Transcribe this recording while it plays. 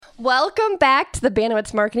Welcome back to the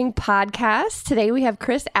Bandwidth Marketing Podcast. Today we have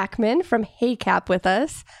Chris Ackman from HeyCap with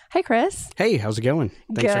us. Hi, Chris. Hey, how's it going?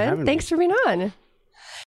 Thanks for having me. Thanks for being on.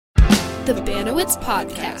 The Bandwidth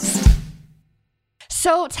Podcast.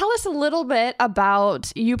 So tell us a little bit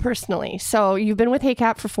about you personally. So you've been with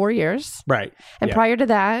HeyCap for 4 years. Right. And prior to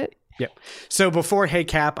that... Yep. So before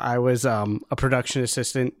HeyCap, I was a production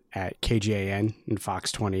assistant at KGAN in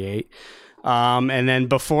Fox 28. And then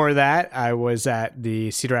before that, I was at the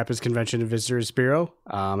Cedar Rapids Convention and Visitors Bureau,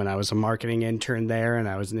 and I was a marketing intern there, and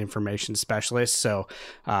I was an information specialist. So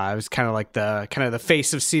I was kind of like the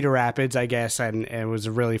face of Cedar Rapids, I guess, and it was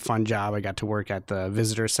a really fun job. I got to work at the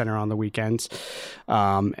Visitor Center on the weekends,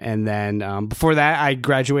 and then before that, I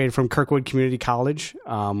graduated from Kirkwood Community College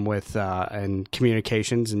with in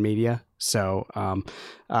communications and media. So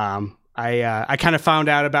I kind of found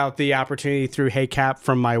out about the opportunity through HeyCap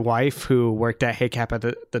from my wife, who worked at HeyCap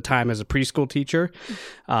at the time as a preschool teacher.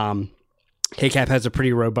 HeyCap has a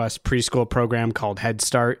pretty robust preschool program called Head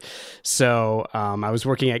Start. So I was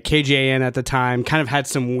working at KJN at the time, kind of had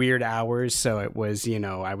some weird hours. So it was,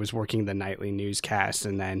 I was working the nightly newscast.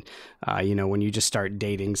 And then, when you just start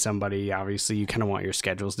dating somebody, obviously you kind of want your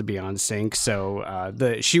schedules to be on sync. So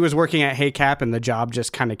she was working at HeyCap and the job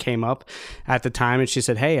just kind of came up at the time. And she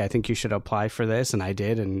said, hey, I think you should apply for this. And I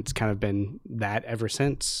did. And it's kind of been that ever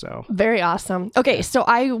since. So very awesome. Okay. So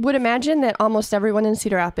I would imagine that almost everyone in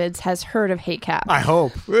Cedar Rapids has heard of HeyCap. I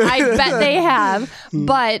hope. I bet they have.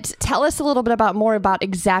 But tell us a little bit more about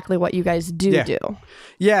exactly what you guys do.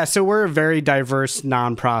 Yeah, so we're a very diverse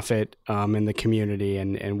nonprofit in the community,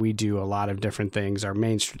 and we do a lot of different things. Our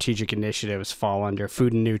main strategic initiatives fall under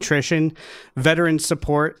food and nutrition, veteran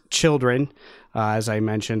support, children, as I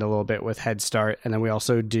mentioned a little bit with Head Start. And then we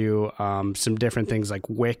also do some different things like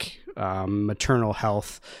WIC, maternal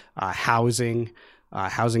health, housing,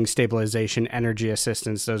 housing stabilization, energy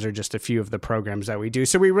assistance. Those are just a few of the programs that we do.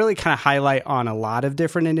 So we really kind of highlight on a lot of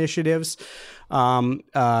different initiatives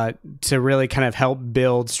to really kind of help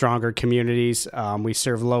build stronger communities. We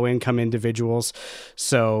serve low-income individuals,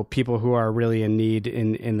 so people who are really in need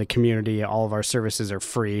in the community. All of our services are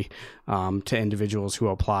free to individuals who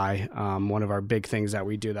apply. One of our big things that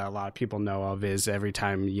we do that a lot of people know of is every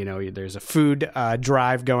time there's a food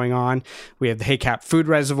drive going on, we have the HeyCap Food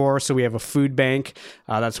Reservoir, so we have a food bank.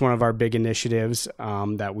 That's one of our big initiatives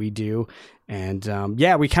that we do, and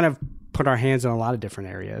we kind of put our hands in a lot of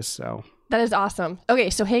different areas. So. That is awesome. Okay,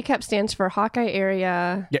 so HeyCap stands for Hawkeye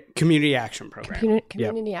Area... Community Action Program.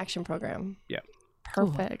 Community Action Program. Yep.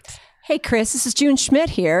 Perfect. Cool. Hey, Chris, this is June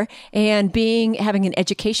Schmidt here. And having an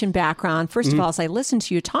education background, first of all, as I listen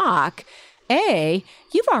to you talk...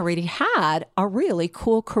 you've already had a really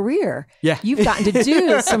cool career. Yeah. You've gotten to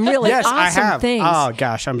do some really awesome things. Oh,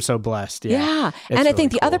 gosh, I'm so blessed. Yeah. And I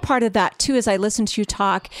think the other part of that, too, as I listen to you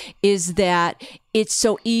talk, is that it's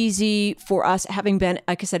so easy for us, having been,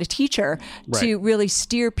 like I said, a teacher, to really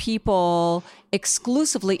steer people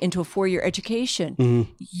exclusively into a 4-year education.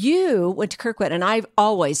 Mm-hmm. You went to Kirkwood, and I've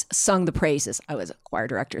always sung the praises. I was a choir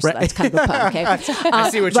director, so that's kind of a pun, okay? I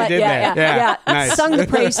see what you did there. Yeah. Nice. Sung the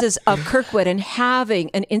praises of Kirkwood, and having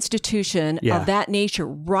an institution of that nature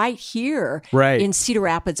right here in Cedar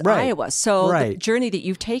Rapids, Iowa. So the journey that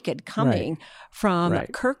you've taken coming from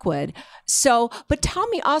Kirkwood. So, but tell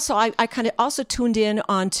me also, I kind of also tuned in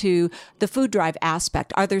onto the food drive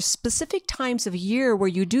aspect. Are there specific times of year where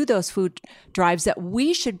you do those food drives that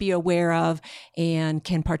we should be aware of and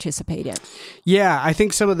can participate in? Yeah, I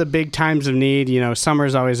think some of the big times of need, summer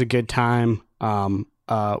is always a good time.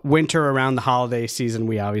 Winter around the holiday season,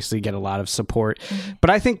 we obviously get a lot of support. Mm-hmm. But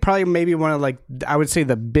I think probably maybe one of I would say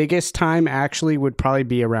the biggest time actually would probably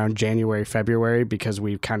be around January, February, because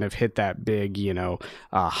we've kind of hit that big,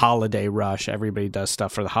 holiday rush. Everybody does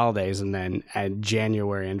stuff for the holidays. And then at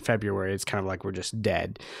January and February, it's kind of like we're just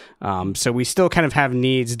dead. So we still kind of have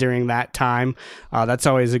needs during that time. That's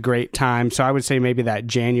always a great time. So I would say maybe that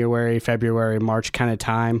January, February, March kind of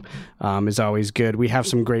time is always good. We have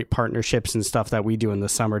some great partnerships and stuff that we do in the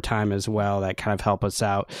summertime as well that kind of help us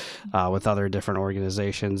out with other different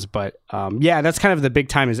organizations. But that's kind of the big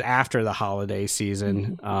time is after the holiday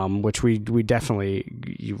season, which we definitely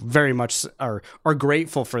very much are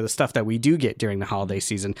grateful for the stuff that we do get during the holiday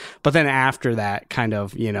season. But then after that kind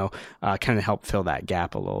of help fill that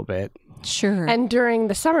gap a little bit. Sure. And during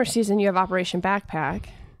the summer season, you have Operation Backpack.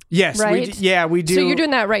 Yes, right? we do. So you're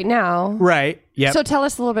doing that right now. Right. Yep. So tell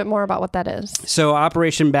us a little bit more about what that is. So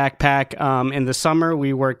Operation Backpack, in the summer,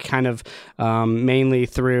 we work kind of mainly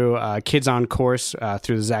through Kids on Course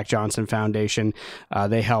through the Zach Johnson Foundation.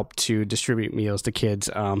 They help to distribute meals to kids.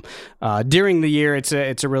 During the year, it's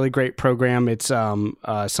a really great program. It's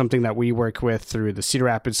something that we work with through the Cedar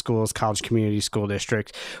Rapids Schools College Community School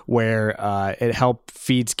District, where it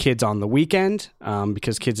feeds kids on the weekend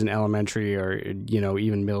because kids in elementary or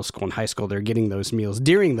even middle school and high school, they're getting those meals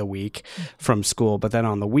during the week from school, but then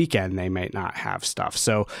on the weekend they might not have stuff.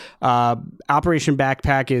 So Operation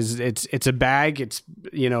Backpack it's a bag. It's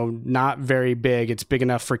not very big. It's big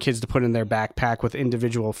enough for kids to put in their backpack with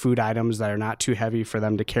individual food items that are not too heavy for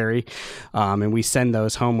them to carry, and we send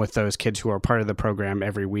those home with those kids who are part of the program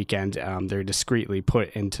every weekend. They're discreetly put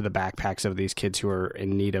into the backpacks of these kids who are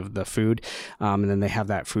in need of the food, and then they have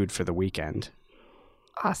that food for the weekend.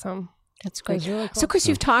 Awesome. That's great. Really cool. So, Chris,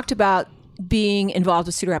 you've talked about being involved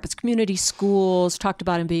with Cedar Rapids Community Schools, talked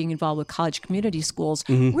about him being involved with college community schools.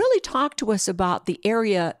 Mm-hmm. Really talk to us about the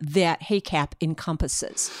area that HACAP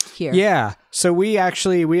encompasses here. Yeah. So we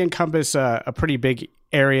encompass a pretty big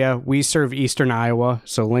area. We serve eastern Iowa,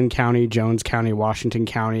 so Lynn County, Jones County, Washington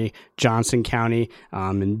County, Johnson County,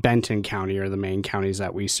 and Benton County are the main counties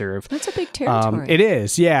that we serve. That's a big territory. It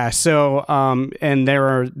is, yeah. So, and there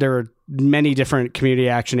are many different community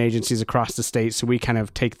action agencies across the state, so we kind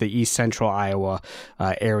of take the east central Iowa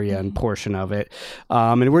area and portion of it.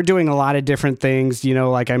 And we're doing a lot of different things.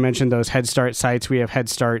 Like I mentioned, those Head Start sites. We have Head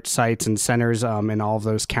Start sites and centers in all of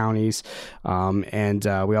those counties. And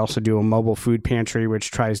we also do a mobile food pantry, which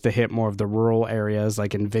tries to hit more of the rural areas,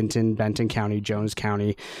 like in Benton County, Jones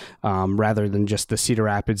County, rather than just the Cedar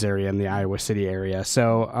Rapids area and the Iowa City area.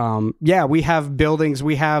 So, we have buildings.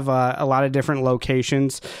 We have a lot of different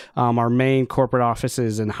locations. Our main corporate office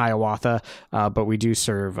is in Hiawatha, but we do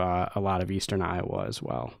serve a lot of eastern Iowa as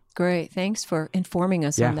well. Great. Thanks for informing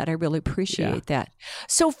us on that. I really appreciate that.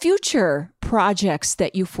 So future projects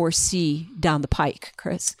that you foresee down the pike,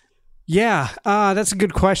 Chris? Yeah, that's a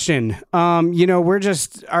good question.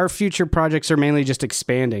 Our future projects are mainly just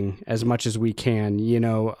expanding as much as we can.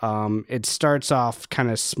 It starts off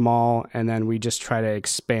kind of small, and then we just try to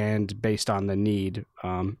expand based on the need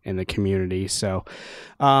in the community. So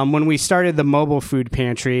when we started the mobile food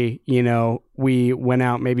pantry, we went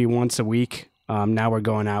out maybe once a week. Now we're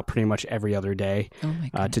going out pretty much every other day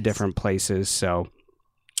to different places. So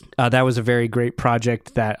that was a very great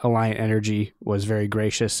project that Alliant Energy was very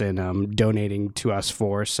gracious in donating to us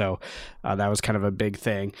for. So that was kind of a big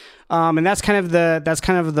thing, and that's kind of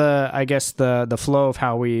the I guess the flow of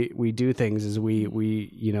how we do things is we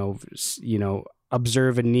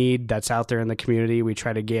observe a need that's out there in the community. We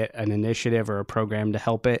try to get an initiative or a program to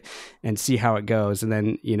help it and see how it goes. And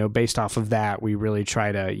then, based off of that, we really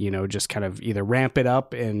try to, just kind of either ramp it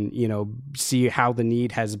up and, see how the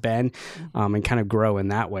need has been and kind of grow in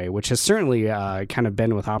that way, which has certainly kind of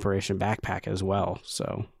been with Operation Backpack as well.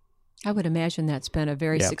 So I would imagine that's been a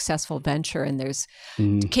very successful venture. And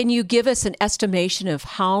can you give us an estimation of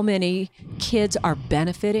how many kids are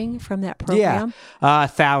benefiting from that program? Yeah,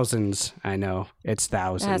 thousands. I know it's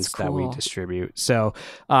thousands that we distribute. So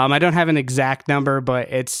I don't have an exact number, but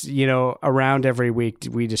it's, around every week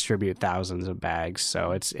we distribute thousands of bags.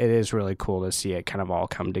 So it is really cool to see it kind of all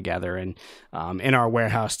come together and in our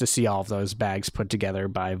warehouse to see all of those bags put together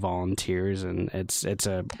by volunteers. And I've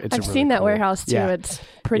seen that warehouse too. Yeah. It's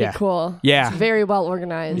pretty cool. Yeah. It's very well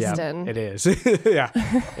organized. Yeah, and it is.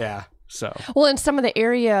 Yeah. So. Well, in some of the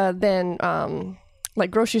area, then, like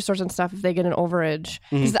grocery stores and stuff, if they get an overage,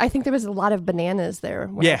 because I think there was a lot of bananas there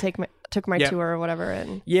when I took my tour or whatever.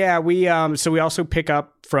 And we also pick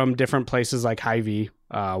up from different places like Hy-Vee,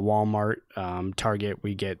 Walmart, Target.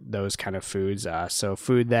 We get those kind of foods. So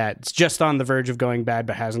food that's just on the verge of going bad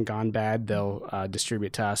but hasn't gone bad, they'll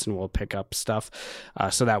distribute to us and we'll pick up stuff.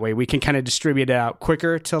 So that way we can kind of distribute it out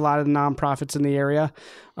quicker to a lot of the nonprofits in the area.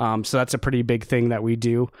 So that's a pretty big thing that we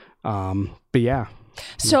do. But yeah.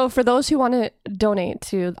 So for those who want to donate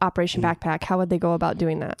to Operation Backpack, how would they go about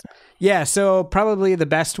doing that? Yeah, so probably the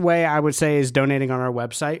best way I would say is donating on our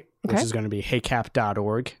website, which is going to be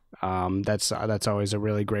hacap.org. That's always a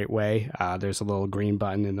really great way. There's a little green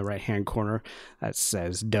button in the right-hand corner that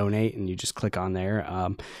says donate, and you just click on there.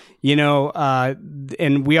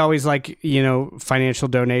 And we always like, financial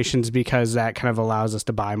donations because that kind of allows us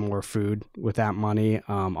to buy more food with that money.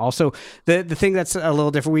 Also, the thing that's a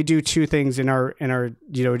little different, we do two things in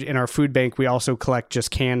our food bank. We also collect just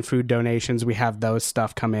canned food donations. We have those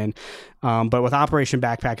stuff come in. But with Operation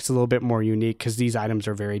Backpack, it's a little bit more unique because these items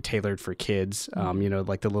are very tailored for kids.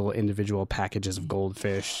 Like the little individual packages of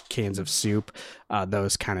goldfish, cans of soup,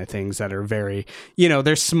 those kind of things that are very,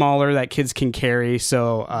 they're smaller that kids can carry.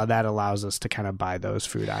 So that allows us to kind of buy those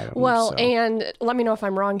food items. Well, and let me know if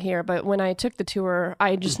I'm wrong here, but when I took the tour,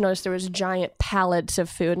 I just noticed there was giant pallets of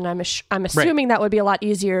food, and I'm assuming that would be a lot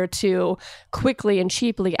easier to quickly and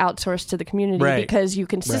cheaply outsource to the community because you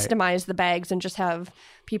can systemize the bags and just have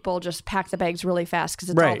people just pack the bags really fast because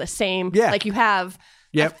it's all the same. Yeah. Like you have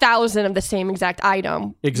 1,000 of the same exact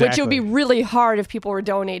item, which would be really hard if people were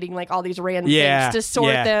donating like all these random things to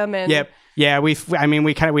sort them. And Yeah, we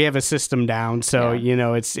have a system down, so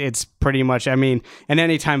it's pretty much. And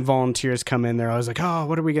anytime volunteers come in, they're always like, "Oh,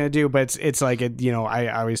 what are we gonna do?" But it's like I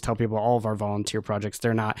always tell people all of our volunteer projects,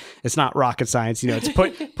 it's not rocket science. It's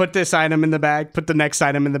put this item in the bag, put the next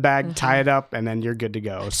item in the bag, tie it up, and then you're good to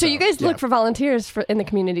go. So you guys look for volunteers in the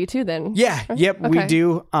community too, then? Yeah, we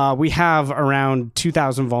do. We have around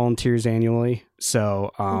 2,000 volunteers annually.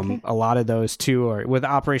 So a lot of those too are with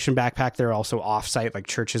Operation Backpack. They're also offsite, like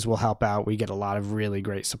churches will help out. We get a lot of really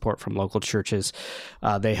great support from local churches.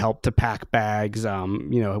 They help to pack bags.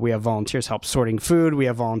 We have volunteers help sorting food. We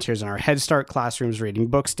have volunteers in our Head Start classrooms reading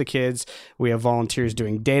books to kids. We have volunteers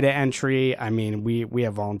doing data entry. We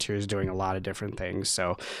have volunteers doing a lot of different things.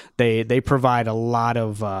 So they provide a lot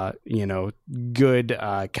of good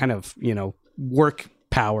kind of work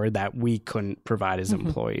power that we couldn't provide as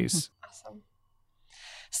employees.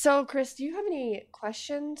 So, Chris, do you have any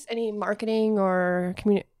questions, any marketing or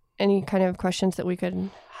any kind of questions that we could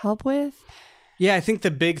help with? Yeah, I think the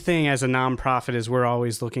big thing as a nonprofit is we're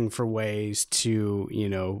always looking for ways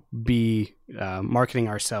to, be marketing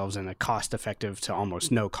ourselves in a cost-effective to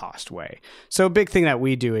almost no-cost way. So a big thing that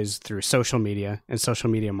we do is through social media and social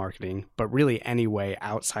media marketing, but really any way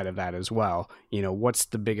outside of that as well. What's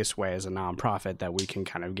the biggest way as a nonprofit that we can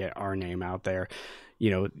kind of get our name out there?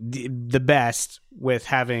 The best with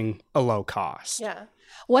having a low cost. Yeah.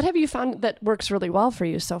 What have you found that works really well for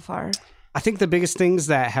you so far? I think the biggest things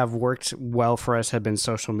that have worked well for us have been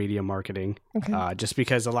social media marketing, just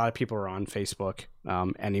because a lot of people are on Facebook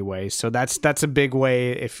anyway. So that's a big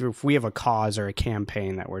way if we have a cause or a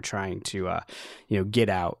campaign that we're trying to get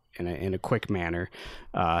out in a quick manner.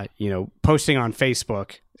 Posting on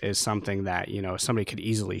Facebook is something that somebody could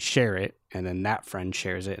easily share it, and then that friend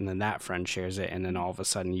shares it, and then that friend shares it, and then all of a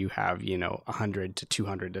sudden you have 100 to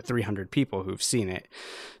 200 to 300 people who've seen it.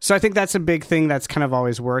 So I think that's a big thing that's kind of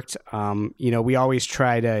always worked. We always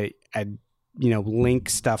try to link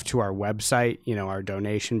stuff to our website, our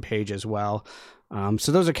donation page as well.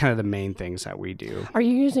 So those are kind of the main things that we do. Are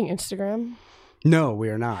you using Instagram? No, we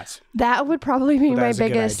are not. That would probably be my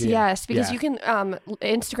biggest, yes, because you can,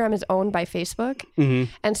 Instagram is owned by Facebook,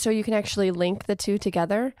 and so you can actually link the two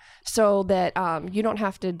together so that you don't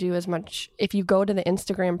have to do as much. If you go to the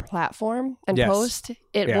Instagram platform and post,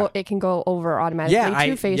 it can go over automatically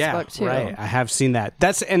to Facebook too. Right, I have seen that.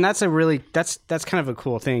 That's kind of a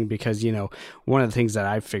cool thing because, one of the things that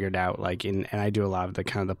I've figured out, and I do a lot of the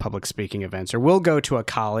kind of the public speaking events, or we'll go to a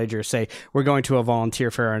college or say we're going to a volunteer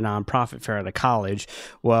fair or a nonprofit fair at a college.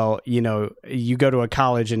 Well, you go to a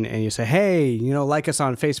college and you say, hey, like us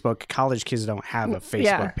on Facebook. College kids don't have a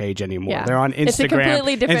Facebook page anymore. Yeah. They're on Instagram, it's a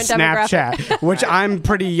completely different and Snapchat, which I'm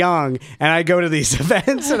pretty young. And I go to these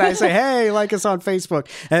events and I say, hey, like us on Facebook.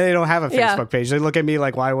 And they don't have a Facebook page. They look at me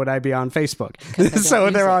like, why would I be on Facebook? So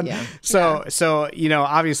they're on. Yeah. So,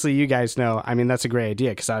 obviously you guys know, that's a great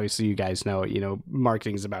idea because obviously you guys know,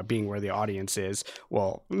 marketing is about being where the audience is.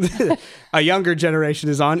 Well, a younger generation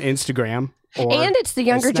is on Instagram. And it's the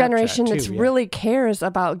younger generation that really cares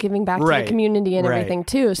about giving back to the community and everything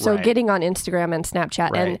too. So getting on Instagram and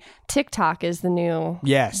Snapchat and TikTok is the new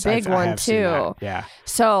big one too. Yeah.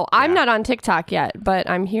 So I'm not on TikTok yet, but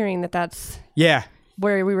I'm hearing that that's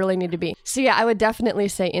where we really need to be. So I would definitely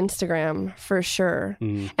say Instagram for sure.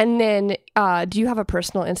 And then do you have a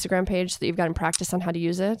personal Instagram page that you've gotten practice on how to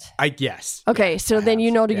use it? Yes. Okay, so then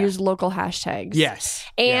to use local hashtags. Yes.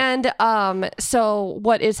 And so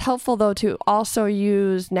what is helpful though to also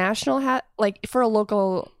use national for a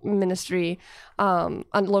local ministry, a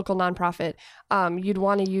local nonprofit,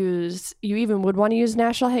 you even would want to use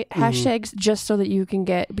national hashtags just so that you can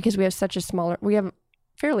get, because we have such a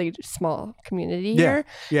fairly small community here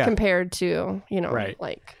compared to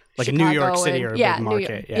like Chicago a New York City or a big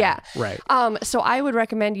market. Right. So I would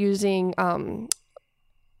recommend using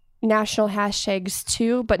national hashtags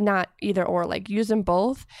too, but not either or. Like use them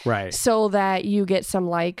both, right? So that you get some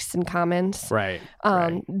likes and comments, right?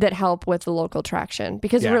 That help with the local traction.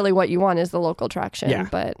 Because really, what you want is the local traction.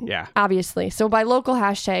 But obviously, so by local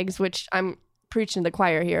hashtags, which I'm preaching to the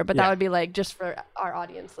choir here, but that would be like, just for our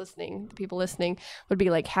audience listening, the people listening, would be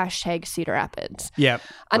like hashtag Cedar Rapids. Yep.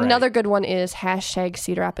 Another good one is hashtag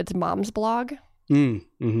Cedar Rapids Mom's Blog.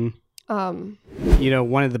 Mm-hmm.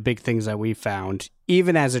 One of the big things that we found,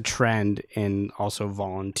 even as a trend in also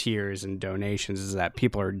volunteers and donations, is that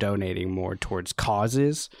people are donating more towards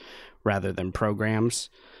causes rather than programs.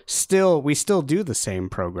 We still do the same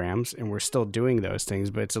programs and we're still doing those things,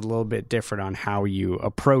 but it's a little bit different on how you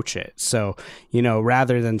approach it. So,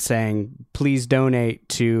 rather than saying, please donate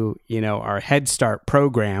to, our Head Start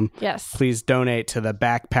program. Yes. Please donate to the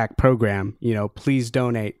backpack program. Please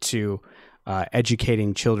donate to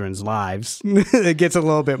educating children's lives. It gets a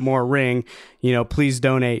little bit more ring. Please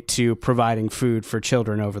donate to providing food for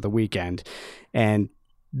children over the weekend. And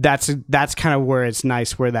that's kind of where it's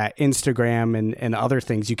nice, where that Instagram and other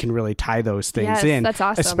things, you can really tie those things in. That's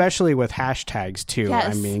awesome. Especially with hashtags too.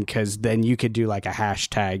 Yes. I mean, because then you could do like a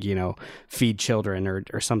hashtag, feed children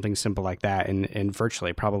or something simple like that. And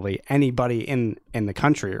virtually probably anybody in the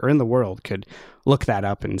country or in the world could look that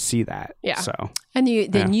up and see that. Yeah. So. And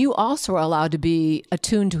you also are allowed to be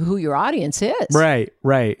attuned to who your audience is. Right.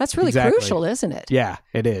 That's really crucial, isn't it? Yeah,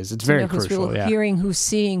 it is. It's very crucial. Who's hearing, who's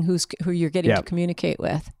seeing, who you're getting to communicate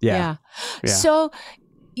with. Yeah. So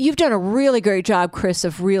you've done a really great job, Chris,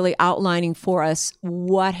 of really outlining for us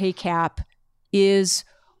what HACAP is,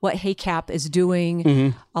 what HACAP is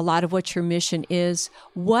doing, a lot of what your mission is.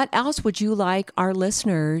 What else would you like our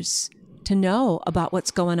listeners to know about what's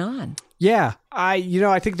going on? Yeah, I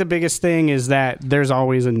think the biggest thing is that there's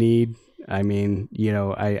always a need. I mean,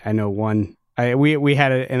 I know we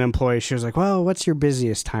had an employee. She was like, well, what's your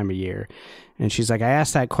busiest time of year? And she's like, I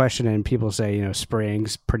asked that question and people say,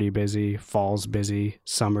 spring's pretty busy, fall's busy,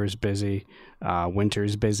 summer's busy,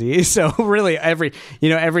 winter's busy. So really every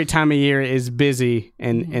time of year is busy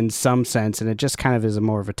in some sense. And it just kind of is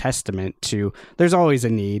more of a testament to there's always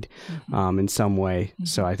a need in some way.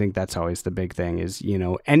 So I think that's always the big thing is,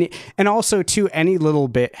 and also too, any little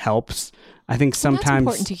bit helps. I think sometimes, that's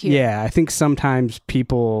important to hear. I think sometimes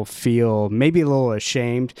people feel maybe a little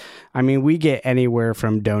ashamed. I mean, we get anywhere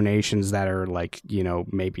from donations that are like,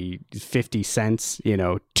 maybe 50 cents,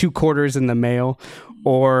 2 quarters in the mail,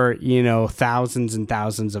 or, thousands and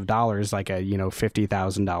thousands of dollars, like a,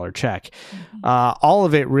 $50,000 check. All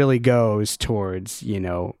of it really goes towards,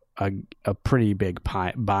 a pretty big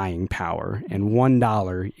buying power, and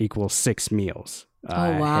 $1 equals 6 meals.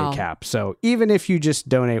 Wow. HACAP. So even if you just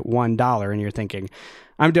donate $1 and you're thinking,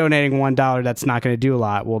 I'm donating $1, that's not going to do a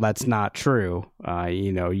lot. Well, that's not true.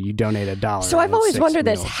 You donate $1. So I've always wondered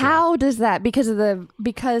this. Meals, how does that, because of the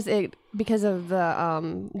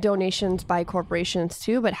donations by corporations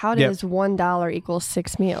too, but how does $1 equal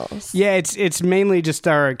 6 meals? Yeah, it's mainly just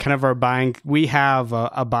our buying. We have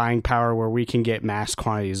a buying power where we can get mass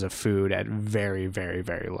quantities of food at very, very,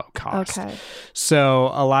 very low cost. Okay.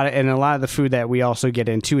 So a lot of the food that we also get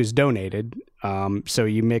into is donated. So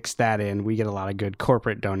you mix that in, we get a lot of good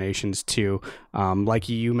corporate donations too. Like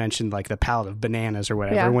you mentioned, like the pallet of bananas or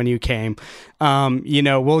whatever, when you came,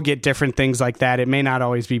 we'll get different things like that. It may not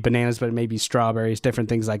always be bananas, but it may be strawberries, different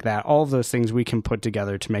things like that. All of those things we can put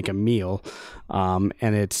together to make a meal. And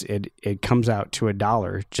it comes out to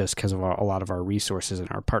 $1 just because of a lot of our resources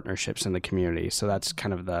and our partnerships in the community. So that's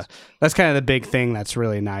kind of the big thing that's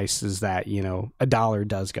really nice, is that, $1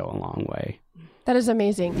 does go a long way. That is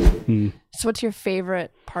amazing. So what's your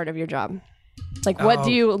favorite part of your job? Like, what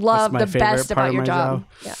do you love the best about your job?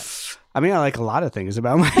 Yeah. I mean, I like a lot of things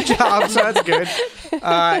about my job, so that's good.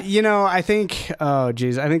 I think, I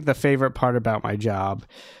think the favorite part about my job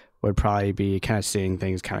would probably be kind of seeing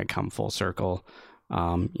things kind of come full circle.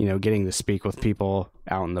 Getting to speak with people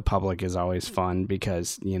out in the public is always fun,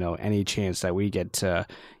 because, any chance that we get to,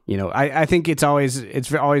 I think it's always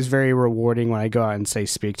very rewarding when I go out and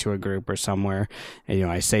speak to a group or somewhere, and,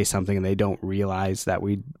 I say something and they don't realize that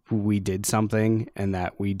we did something and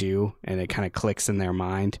that we do, and it kind of clicks in their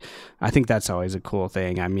mind. I think that's always a cool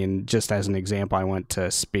thing. I mean, just as an example, I went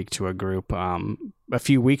to speak to a group, a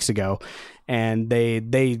few weeks ago, and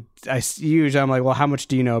I'm like, well, how much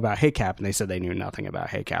do you know about HACAP? And they said they knew nothing about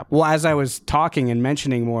HACAP. Well, as I was talking and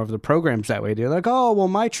mentioning more of the programs that we do, like, oh, well,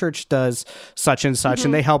 my church does such and such,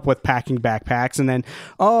 and they help with packing backpacks, and then,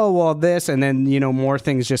 oh, well, this, and then, more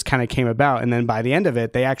things just kind of came about. And then by the end of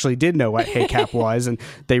it, they actually did know what HACAP was, and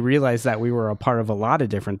they realized that we were a part of a lot of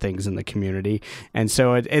different things in the community. And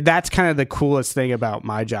so that's kind of the coolest thing about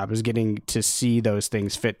my job, is getting to see those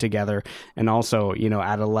things fit together. And also,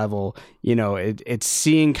 at a level, it's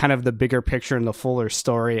seeing kind of the bigger picture and the fuller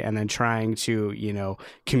story, and then trying to,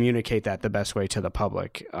 communicate that the best way to the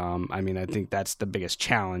public. I think that's the biggest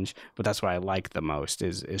challenge, but that's what I like the most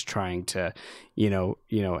is trying to,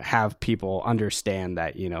 have people understand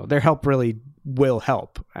that, their help really will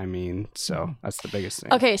help. So that's the biggest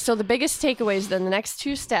thing. Okay, so the biggest takeaways then, the next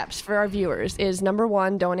 2 steps for our viewers is, number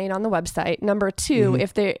 1, donate on the website. Number 2,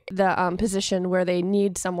 if the position where they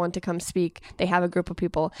need someone to come speak, they have a group of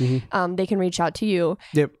people, they can reach out to you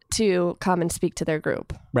to come and speak to their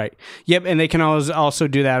group. Right. Yep. And they can also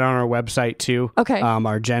do that on our website too. Okay.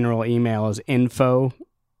 Our general email is info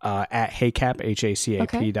at HACAP,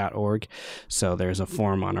 HACAP.org. So there's a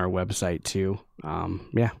form on our website too.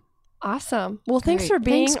 Awesome. Well, thanks for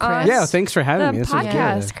being on. Yeah, thanks for having me. The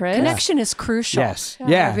podcast, Chris. Connection is crucial. Yes.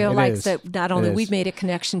 Yeah. I realize that not only we've made a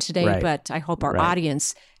connection today, but I hope our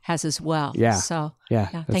audience has as well. Yeah. So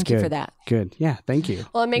thank you for that. Good. Yeah. Thank you.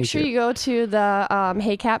 Well, make sure you go to the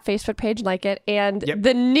HACAP Facebook page, like it, and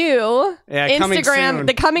the new Instagram,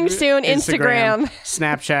 the coming soon Instagram.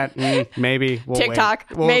 Snapchat, maybe. TikTok,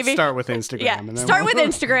 we'll start with Instagram. Yeah, start with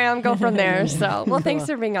Instagram, go from there. So, well, thanks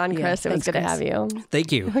for being on, Chris. It was good to have you.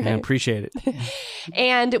 Thank you. Okay. I appreciate it.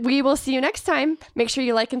 And we will see you next time. Make sure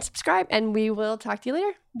you like and subscribe, and we will talk to you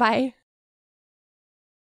later. Bye.